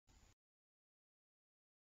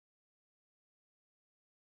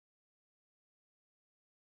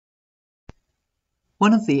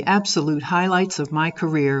One of the absolute highlights of my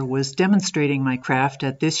career was demonstrating my craft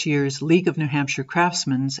at this year's League of New Hampshire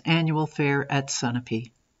Craftsmen's annual fair at Sunapee.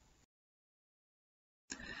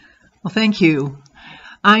 Well, thank you.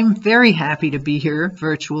 I'm very happy to be here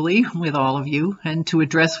virtually with all of you and to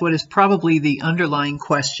address what is probably the underlying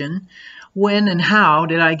question: when and how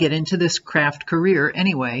did I get into this craft career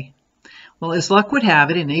anyway? Well, as luck would have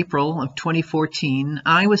it, in April of 2014,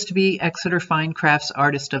 I was to be Exeter Fine Crafts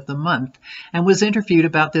Artist of the Month and was interviewed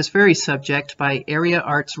about this very subject by area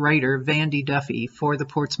arts writer Vandy Duffy for the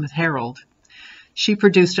Portsmouth Herald. She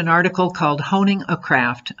produced an article called Honing a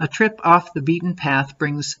Craft, a trip off the beaten path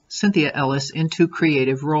brings Cynthia Ellis into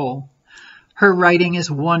creative role. Her writing is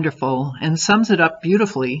wonderful and sums it up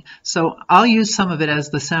beautifully, so I'll use some of it as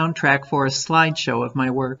the soundtrack for a slideshow of my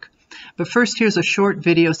work. But first, here's a short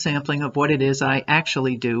video sampling of what it is I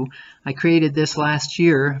actually do. I created this last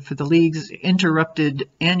year for the League's interrupted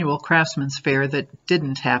annual Craftsman's Fair that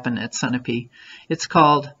didn't happen at Sunapee. It's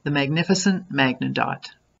called The Magnificent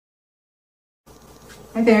Magnadot.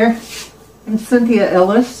 Hi there, I'm Cynthia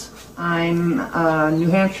Ellis. I'm a New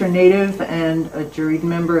Hampshire native and a juried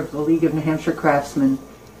member of the League of New Hampshire Craftsmen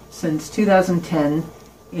since 2010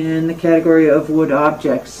 in the category of wood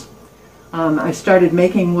objects. I started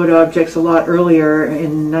making wood objects a lot earlier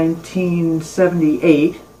in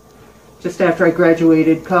 1978. Just after I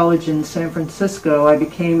graduated college in San Francisco, I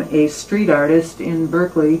became a street artist in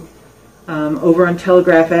Berkeley over on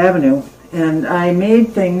Telegraph Avenue. And I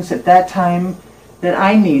made things at that time that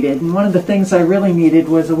I needed. And one of the things I really needed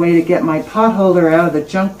was a way to get my pot holder out of the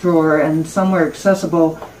junk drawer and somewhere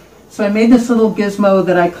accessible. So I made this little gizmo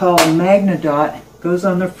that I call a Magnadot. It goes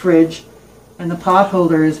on the fridge. And the pot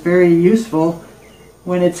holder is very useful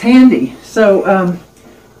when it's handy. So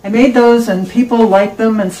I made those and people liked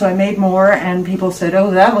them, and so I made more, and people said,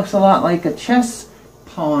 oh, that looks a lot like a chess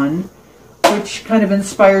pawn, which kind of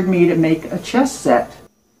inspired me to make a chess set.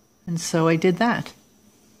 And so I did that.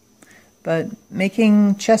 But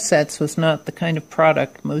making chess sets was not the kind of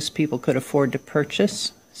product most people could afford to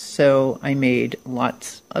purchase, so I made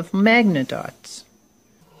lots of Magnadots.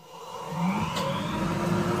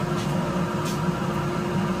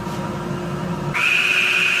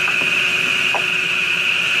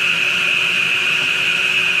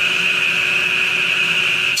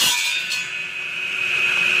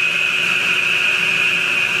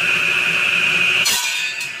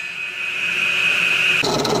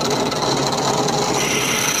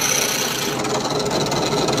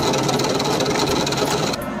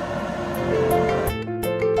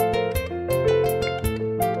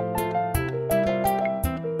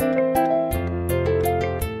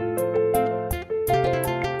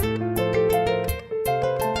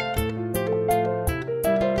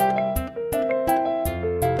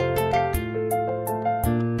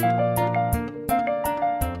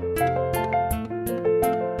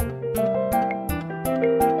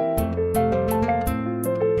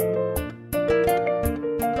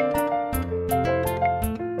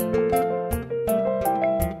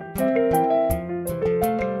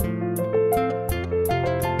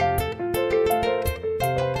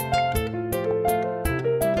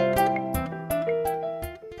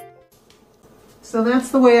 So that's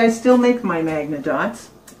the way I still make my Magnadots,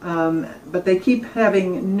 but they keep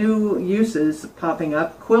having new uses popping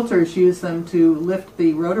up. Quilters use them to lift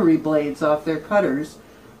the rotary blades off their cutters.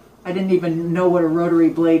 I didn't even know what a rotary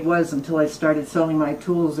blade was until I started selling my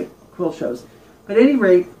tools at quilt shows. But at any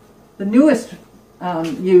rate, the newest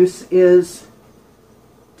use is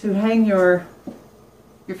to hang your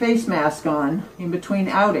face mask on in between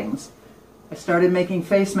outings. I started making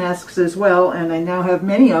face masks as well, and I now have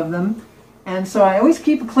many of them. And so I always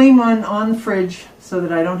keep a clean one on the fridge so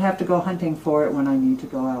that I don't have to go hunting for it when I need to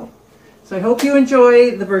go out. So I hope you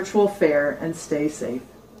enjoy the virtual fair and stay safe.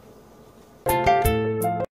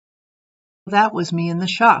 That was me in the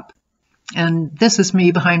shop. And this is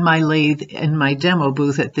me behind my lathe in my demo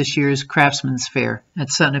booth at this year's Craftsman's Fair at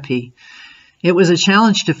Sunapee. It was a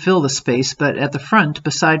challenge to fill the space, but at the front,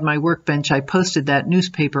 beside my workbench, I posted that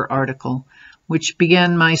newspaper article, which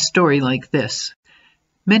began my story like this.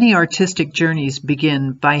 Many artistic journeys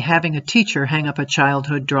begin by having a teacher hang up a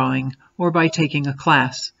childhood drawing or by taking a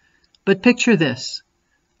class. But picture this,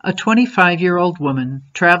 a 25-year-old woman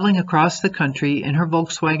traveling across the country in her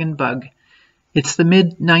Volkswagen Bug. It's the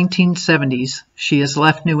mid-1970s. She has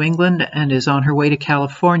left New England and is on her way to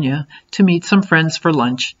California to meet some friends for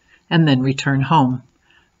lunch and then return home.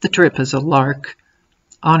 The trip is a lark.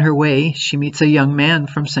 On her way, she meets a young man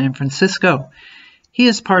from San Francisco. He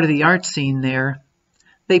is part of the art scene there.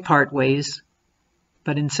 They part ways.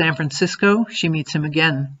 But in San Francisco, she meets him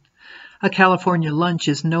again. A California lunch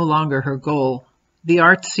is no longer her goal. The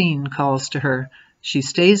art scene calls to her. She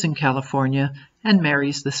stays in California and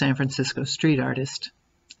marries the San Francisco street artist.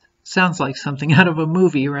 Sounds like something out of a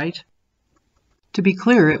movie, right? To be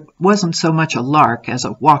clear, it wasn't so much a lark as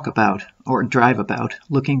a walkabout or drive-about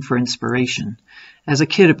looking for inspiration. As a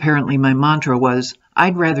kid, apparently my mantra was,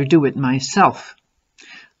 I'd rather do it myself.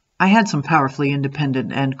 I had some powerfully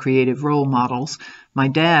independent and creative role models. My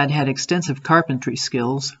dad had extensive carpentry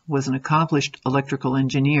skills, was an accomplished electrical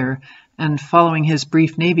engineer, and following his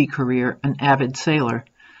brief Navy career, an avid sailor.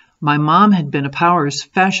 My mom had been a Powers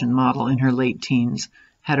fashion model in her late teens,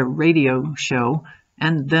 had a radio show,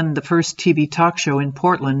 and then the first TV talk show in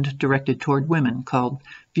Portland directed toward women called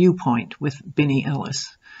Viewpoint with Binnie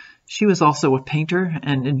Ellis. She was also a painter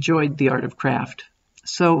and enjoyed the art of craft.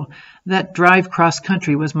 So that drive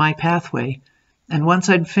cross-country was my pathway, and once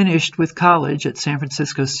I'd finished with college at San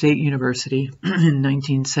Francisco State University in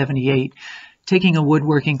 1978, taking a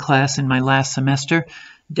woodworking class in my last semester,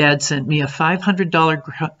 Dad sent me a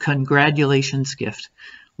 $500 congratulations gift,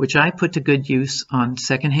 which I put to good use on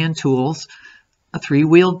secondhand tools, a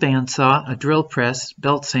 3-wheeled bandsaw, a drill press,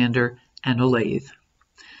 belt sander, and a lathe.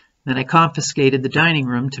 Then I confiscated the dining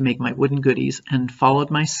room to make my wooden goodies and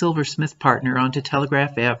followed my silversmith partner onto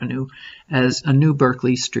Telegraph Avenue as a New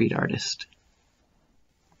Berkeley street artist.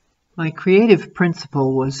 My creative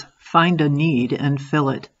principle was find a need and fill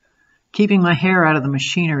it. Keeping my hair out of the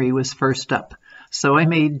machinery was first up, so I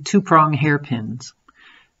made 2-prong hairpins.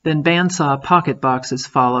 Then bandsaw pocket boxes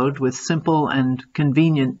followed with simple and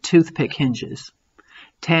convenient toothpick hinges.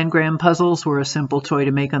 Tangram puzzles were a simple toy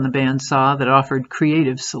to make on the bandsaw that offered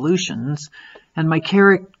creative solutions, and my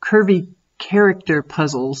curvy character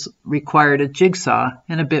puzzles required a jigsaw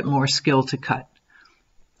and a bit more skill to cut.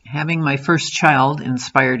 Having my first child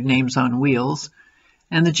inspired names on wheels,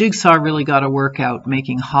 and the jigsaw really got a workout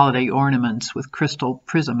making holiday ornaments with crystal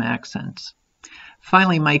prism accents.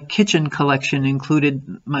 Finally, my kitchen collection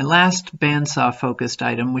included my last bandsaw-focused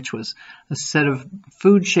item, which was a set of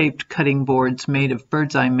food-shaped cutting boards made of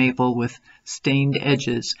bird's eye maple with stained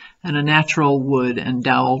edges and a natural wood and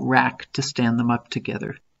dowel rack to stand them up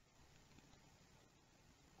together.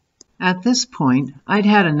 At this point, I'd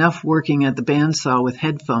had enough working at the bandsaw with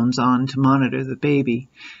headphones on to monitor the baby.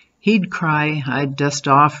 He'd cry, I'd dust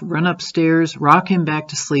off, run upstairs, rock him back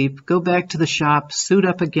to sleep, go back to the shop, suit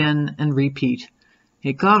up again, and repeat.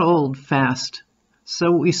 It got old fast. So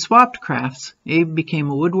we swapped crafts. Abe became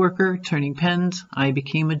a woodworker, turning pens. I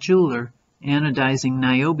became a jeweler, anodizing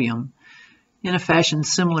niobium, in a fashion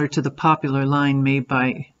similar to the popular line made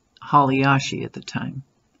by Haliashi at the time.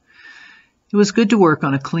 It was good to work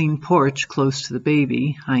on a clean porch close to the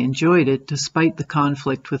baby. I enjoyed it despite the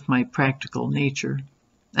conflict with my practical nature.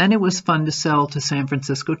 And it was fun to sell to San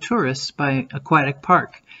Francisco tourists by Aquatic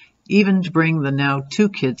Park, even to bring the now 2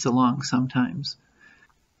 kids along sometimes.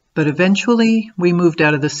 But eventually we moved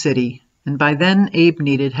out of the city, and by then Abe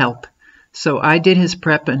needed help. So I did his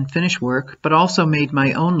prep and finish work, but also made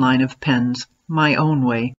my own line of pens, my own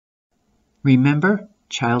way. Remember?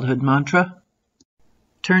 Childhood mantra.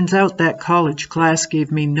 Turns out that college class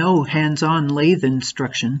gave me no hands-on lathe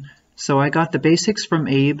instruction, so I got the basics from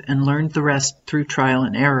Abe and learned the rest through trial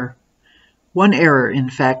and error. One error, in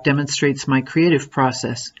fact, demonstrates my creative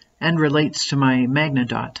process and relates to my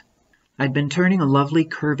Magnadot. I'd been turning a lovely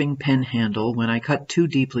curving pen handle when I cut too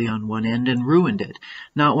deeply on one end and ruined it.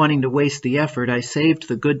 Not wanting to waste the effort, I saved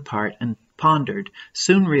the good part and pondered,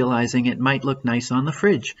 soon realizing it might look nice on the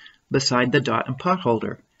fridge, beside the dot and pot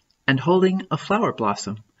holder, and holding a flower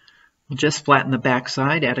blossom. Just flatten the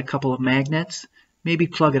backside, add a couple of magnets, maybe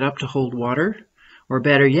plug it up to hold water, or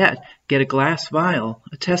better yet, get a glass vial,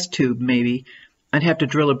 a test tube maybe. I'd have to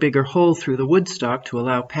drill a bigger hole through the woodstock to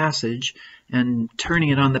allow passage, and turning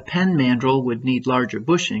it on the pen mandrel would need larger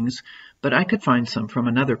bushings, but I could find some from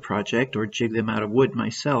another project or jig them out of wood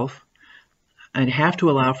myself. I'd have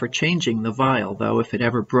to allow for changing the vial, though, if it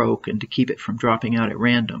ever broke, and to keep it from dropping out at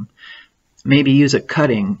random. Maybe use a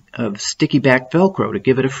cutting of sticky back Velcro to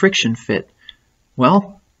give it a friction fit.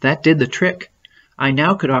 Well, that did the trick. I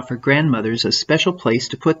now could offer grandmothers a special place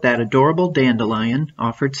to put that adorable dandelion,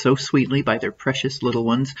 offered so sweetly by their precious little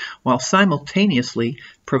ones, while simultaneously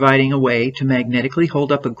providing a way to magnetically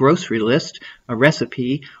hold up a grocery list, a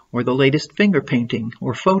recipe, or the latest finger painting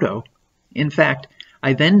or photo. In fact,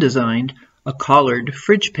 I then designed a collared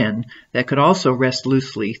fridge pen that could also rest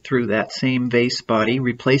loosely through that same vase body,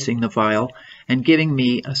 replacing the vial, and giving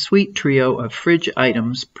me a sweet trio of fridge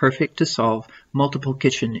items perfect to solve multiple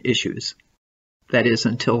kitchen issues. That is,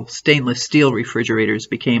 until stainless steel refrigerators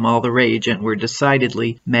became all the rage and were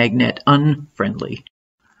decidedly magnet unfriendly.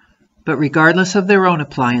 But regardless of their own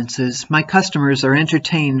appliances, my customers are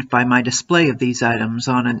entertained by my display of these items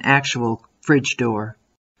on an actual fridge door.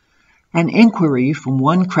 An inquiry from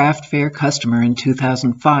one craft fair customer in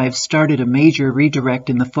 2005 started a major redirect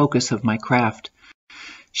in the focus of my craft.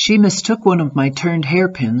 She mistook one of my turned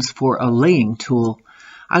hairpins for a laying tool.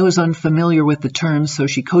 I was unfamiliar with the terms, so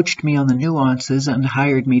she coached me on the nuances and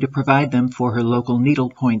hired me to provide them for her local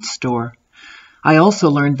needlepoint store. I also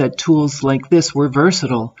learned that tools like this were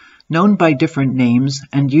versatile, known by different names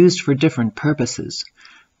and used for different purposes.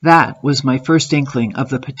 That was my first inkling of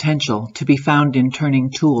the potential to be found in turning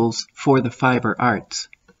tools for the fiber arts.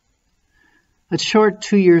 A short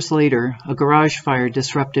 2 years later, a garage fire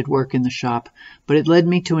disrupted work in the shop, but it led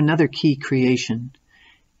me to another key creation.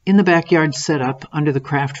 In the backyard setup under the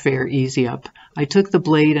craft fair Easy Up, I took the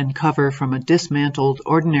blade and cover from a dismantled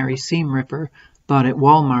ordinary seam ripper bought at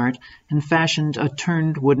Walmart and fashioned a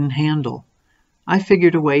turned wooden handle. I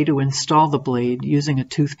figured a way to install the blade using a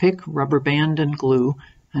toothpick, rubber band, and glue,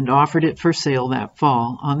 and offered it for sale that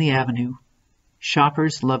fall on the avenue.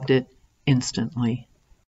 Shoppers loved it instantly.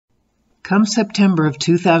 Come September of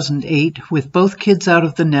 2008, with both kids out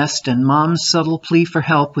of the nest and Mom's subtle plea for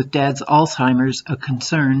help with Dad's Alzheimer's a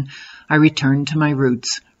concern, I returned to my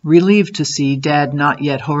roots, relieved to see Dad not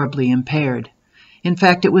yet horribly impaired. In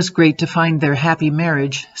fact, it was great to find their happy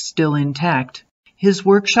marriage still intact. His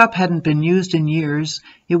workshop hadn't been used in years.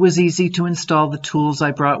 It was easy to install the tools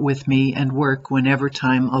I brought with me and work whenever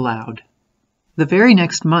time allowed. The very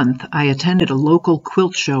next month, I attended a local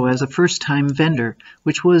quilt show as a first-time vendor,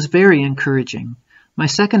 which was very encouraging. My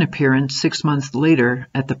second appearance 6 months later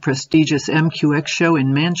at the prestigious MQX show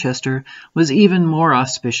in Manchester was even more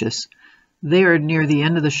auspicious. There, near the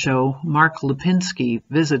end of the show, Mark Lipinski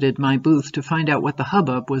visited my booth to find out what the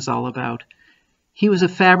hubbub was all about. He was a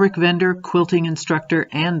fabric vendor, quilting instructor,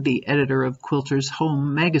 and the editor of Quilter's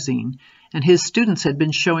Home magazine, and his students had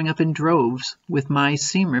been showing up in droves with my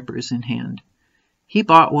seam rippers in hand. He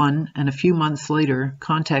bought one, and a few months later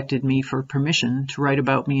contacted me for permission to write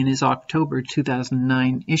about me in his October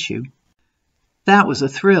 2009 issue. That was a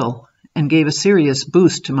thrill, and gave a serious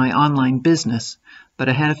boost to my online business, but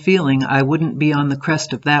I had a feeling I wouldn't be on the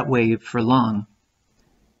crest of that wave for long.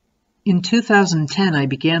 In 2010, I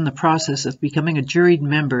began the process of becoming a juried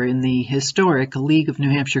member in the historic League of New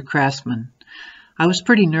Hampshire Craftsmen. I was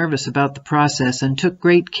pretty nervous about the process and took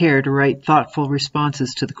great care to write thoughtful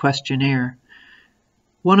responses to the questionnaire.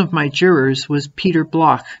 One of my jurors was Peter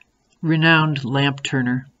Bloch, renowned lamp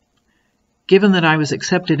turner. Given that I was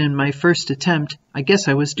accepted in my first attempt, I guess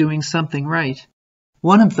I was doing something right.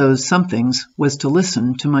 One of those somethings was to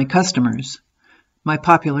listen to my customers. My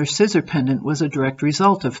popular scissor pendant was a direct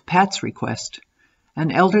result of Pat's request.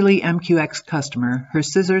 An elderly MQX customer, her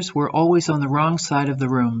scissors were always on the wrong side of the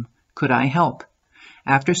room. Could I help?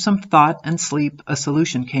 After some thought and sleep, a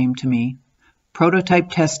solution came to me.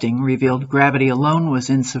 Prototype testing revealed gravity alone was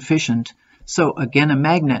insufficient, so again a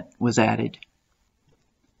magnet was added.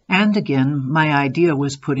 And again, my idea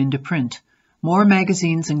was put into print. More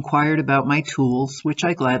magazines inquired about my tools, which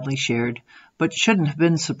I gladly shared, but shouldn't have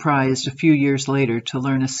been surprised a few years later to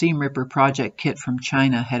learn a seam ripper project kit from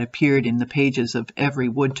China had appeared in the pages of every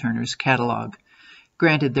woodturner's catalog.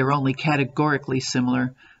 Granted, they're only categorically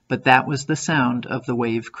similar, but that was the sound of the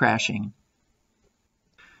wave crashing.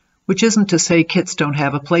 Which isn't to say kits don't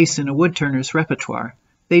have a place in a woodturner's repertoire.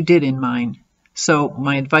 They did in mine. So,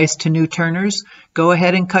 my advice to new turners, go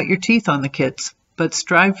ahead and cut your teeth on the kits, but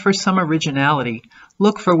strive for some originality.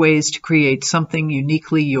 Look for ways to create something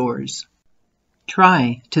uniquely yours.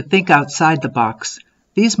 Try to think outside the box.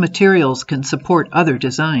 These materials can support other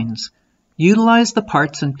designs. Utilize the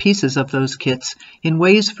parts and pieces of those kits in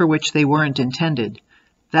ways for which they weren't intended.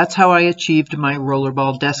 That's how I achieved my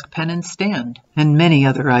rollerball desk pen and stand, and many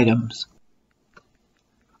other items.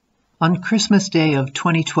 On Christmas Day of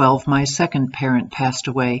 2012, my second parent passed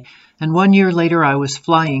away, and 1 year later I was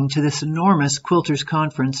flying to this enormous quilters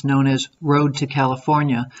conference known as Road to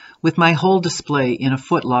California, with my whole display in a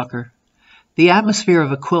footlocker. The atmosphere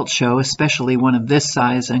of a quilt show, especially one of this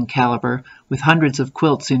size and caliber, with hundreds of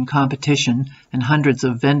quilts in competition and hundreds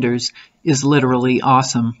of vendors, is literally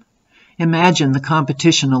awesome. Imagine the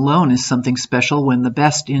competition alone is something special when the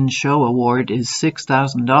Best in Show award is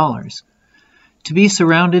 $6,000. To be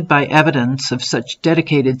surrounded by evidence of such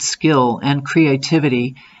dedicated skill and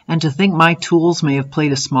creativity, and to think my tools may have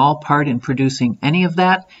played a small part in producing any of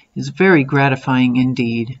that, is very gratifying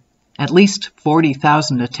indeed. At least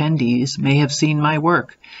 40,000 attendees may have seen my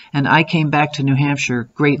work, and I came back to New Hampshire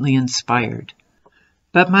greatly inspired.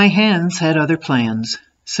 But my hands had other plans.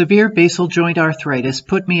 Severe basal joint arthritis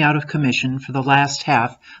put me out of commission for the last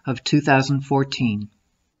half of 2014.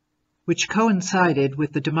 which coincided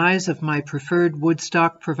with the demise of my preferred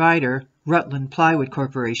woodstock provider, Rutland Plywood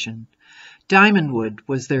Corporation. Diamondwood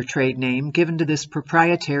was their trade name given to this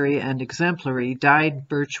proprietary and exemplary dyed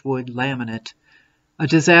birchwood laminate. A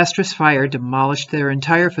disastrous fire demolished their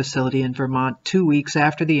entire facility in Vermont 2 weeks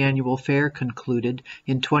after the annual fair concluded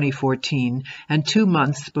in 2014 and 2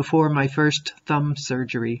 months before my first thumb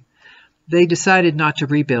surgery. They decided not to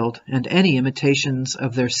rebuild, and any imitations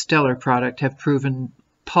of their stellar product have proven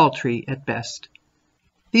paltry at best.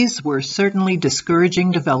 These were certainly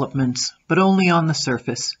discouraging developments, but only on the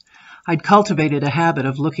surface. I'd cultivated a habit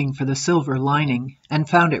of looking for the silver lining, and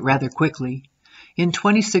found it rather quickly. In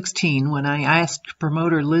 2016, when I asked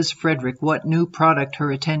promoter Liz Frederick what new product her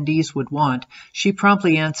attendees would want, she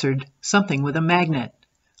promptly answered, "Something with a magnet."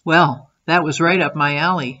 Well, that was right up my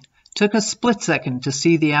alley. Took a split second to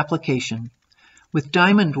see the application. With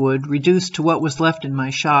diamondwood reduced to what was left in my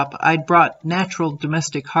shop, I'd brought natural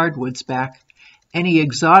domestic hardwoods back. Any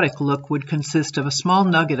exotic look would consist of a small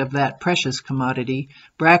nugget of that precious commodity,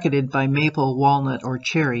 bracketed by maple, walnut, or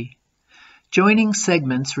cherry. Joining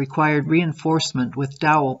segments required reinforcement with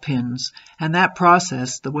dowel pins, and that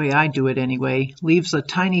process, the way I do it anyway, leaves a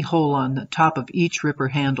tiny hole on the top of each ripper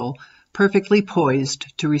handle, perfectly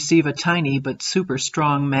poised to receive a tiny but super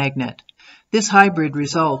strong magnet. This hybrid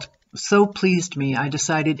result so pleased me I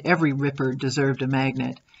decided every ripper deserved a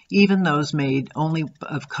magnet, even those made only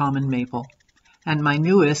of common maple. And my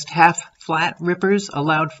newest half-flat rippers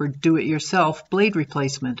allowed for do-it-yourself blade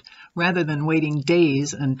replacement, rather than waiting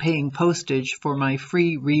days and paying postage for my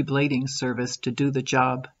free reblading service to do the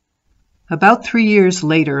job. About 3 years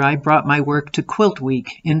later, I brought my work to Quilt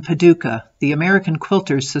Week in Paducah, the American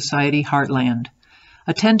Quilters Society heartland.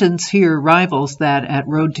 Attendance here rivals that at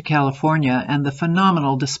Road to California, and the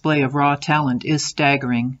phenomenal display of raw talent is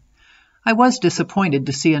staggering. I was disappointed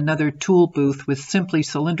to see another tool booth with simply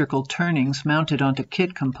cylindrical turnings mounted onto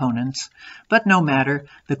kit components, but no matter,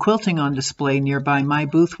 the quilting on display nearby my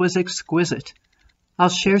booth was exquisite. I'll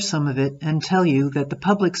share some of it and tell you that the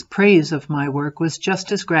public's praise of my work was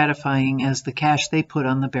just as gratifying as the cash they put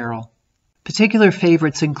on the barrel. Particular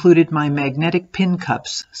favorites included my magnetic pin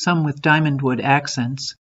cups, some with diamondwood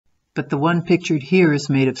accents, but the one pictured here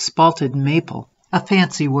is made of spalted maple, a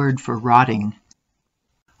fancy word for rotting.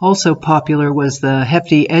 Also popular was the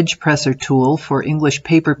hefty edge presser tool for English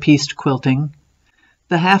paper-pieced quilting.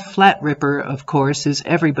 The half-flat ripper, of course, is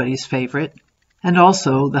everybody's favorite, and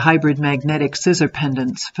also the hybrid magnetic scissor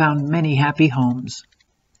pendants found many happy homes.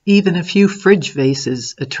 Even a few fridge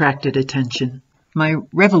vases attracted attention. My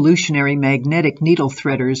revolutionary magnetic needle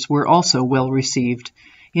threaders were also well received.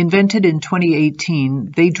 Invented in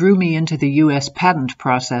 2018, they drew me into the U.S. patent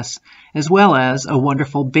process, as well as a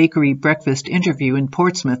wonderful bakery breakfast interview in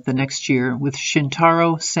Portsmouth the next year with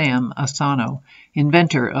Shintaro Sam Asano,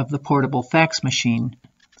 inventor of the portable fax machine.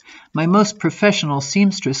 My most professional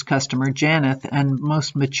seamstress customer, Janeth, and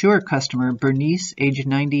most mature customer, Bernice, age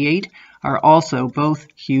 98, are also both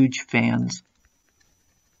huge fans.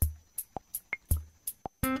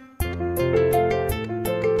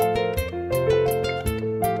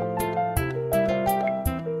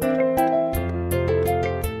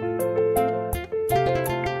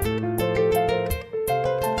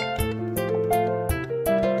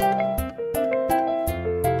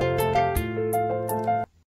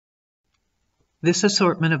 This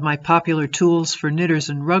assortment of my popular tools for knitters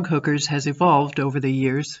and rug hookers has evolved over the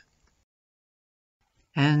years.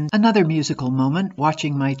 And another musical moment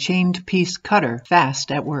watching my chained piece cutter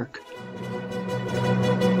fast at work.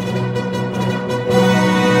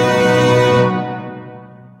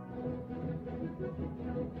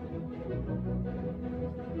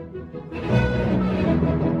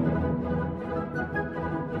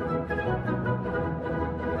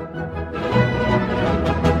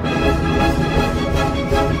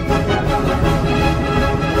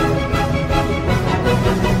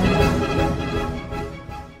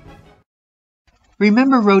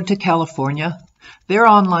 Remember Road to California? Their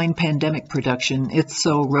online pandemic production, It's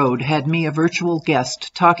So Road, had me a virtual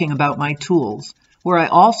guest talking about my tools, where I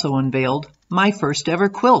also unveiled my first ever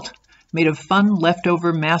quilt, made of fun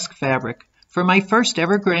leftover mask fabric, for my first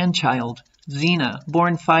ever grandchild, Xena,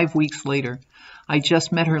 born 5 weeks later. I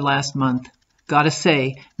just met her last month. Gotta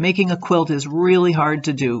say, making a quilt is really hard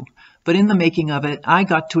to do, but in the making of it, I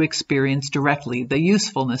got to experience directly the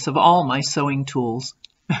usefulness of all my sewing tools.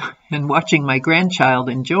 And watching my grandchild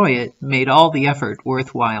enjoy it made all the effort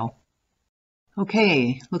worthwhile.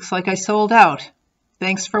 Okay, looks like I sold out.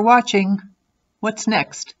 Thanks for watching. What's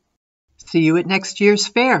next? See you at next year's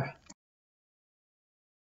fair.